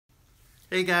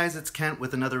Hey guys, it's Kent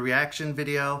with another reaction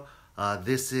video.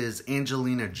 This is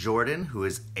Angelina Jordan, who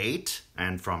is 8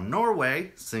 and from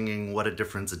Norway, singing What a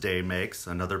Difference a Day Makes.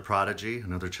 Another prodigy,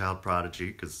 another child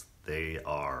prodigy, because they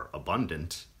are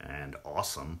abundant and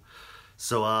awesome.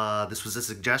 So this was a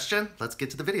suggestion. Let's get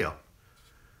to the video.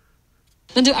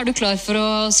 Men du, du klar for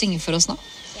å synge for oss nå?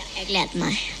 Ja, jeg gleder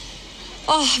meg.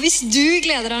 Hvis du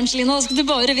gleder deg, Angelina, så skal du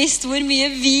bare visst hvor mye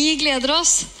vi gleder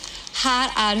oss.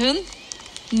 Her hun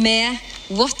med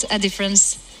What a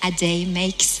Difference a Day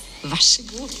Makes. Vær så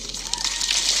god.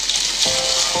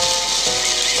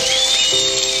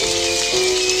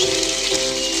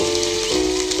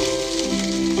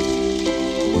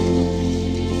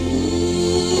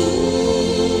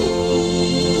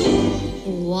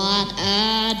 What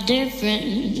a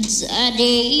difference a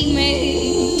day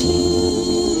makes.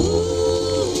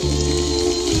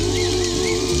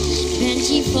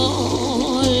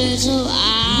 24 little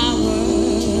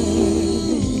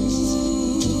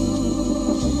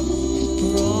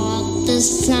the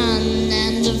sun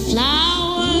and the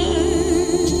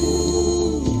flowers,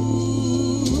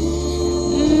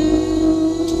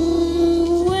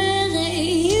 where they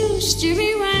used to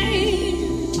be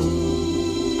rain.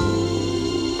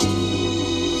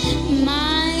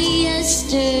 My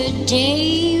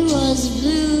yesterday was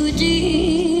blue, dear.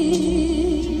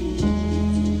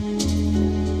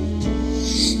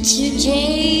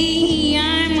 Today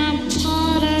I'm a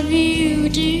part of you,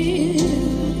 dear.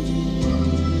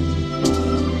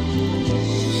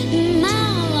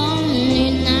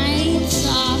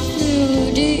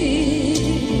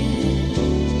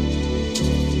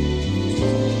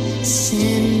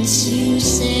 Since you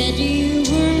said you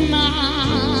were mine,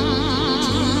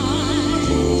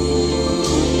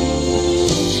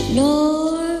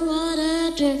 Lord, what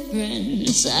a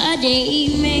difference a day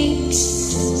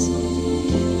makes.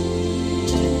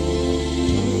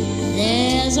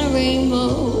 There's a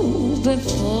rainbow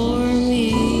before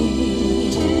me,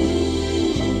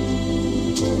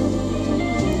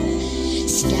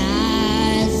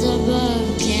 skies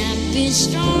above can't be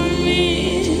stormy.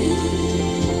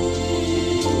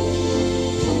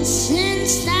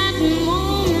 Since that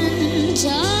moment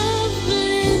of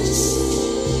bliss,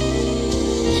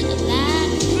 that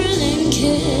thrilling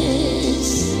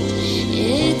kiss,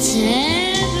 it's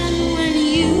heaven when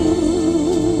you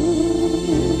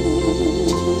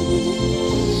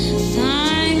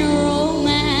find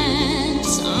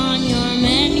romance on your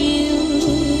menu.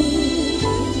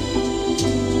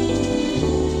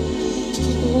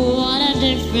 What a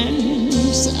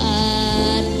difference a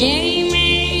day makes.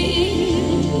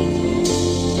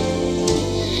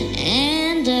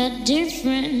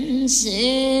 Difference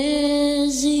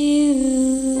is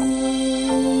you.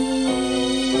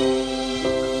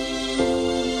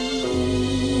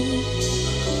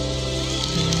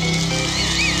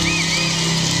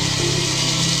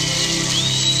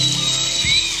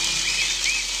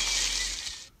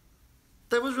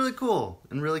 That was really cool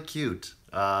and really cute.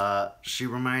 She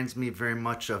reminds me very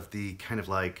much of the kind of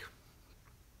like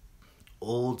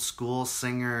old school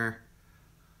singer,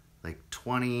 like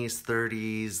 20s,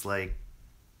 30s, like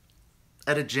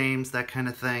Etta James, that kind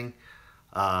of thing.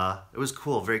 It was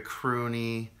cool, very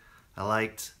croony.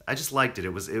 I just liked it. It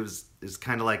was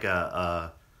kind of like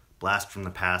a blast from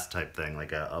the past type thing,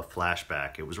 like a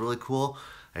flashback. It was really cool.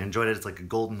 I enjoyed it. It's like a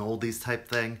golden oldies type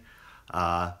thing.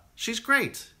 She's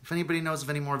great. If anybody knows of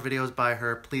any more videos by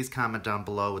her, please comment down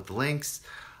below with the links.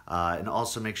 And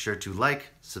also make sure to like,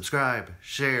 subscribe,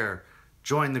 share,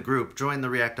 join the group, join the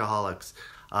Reactaholics.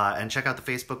 And check out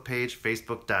the Facebook page,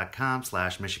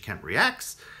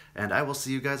 facebook.com/MishaKentReacts. And I will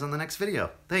see you guys on the next video.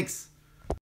 Thanks.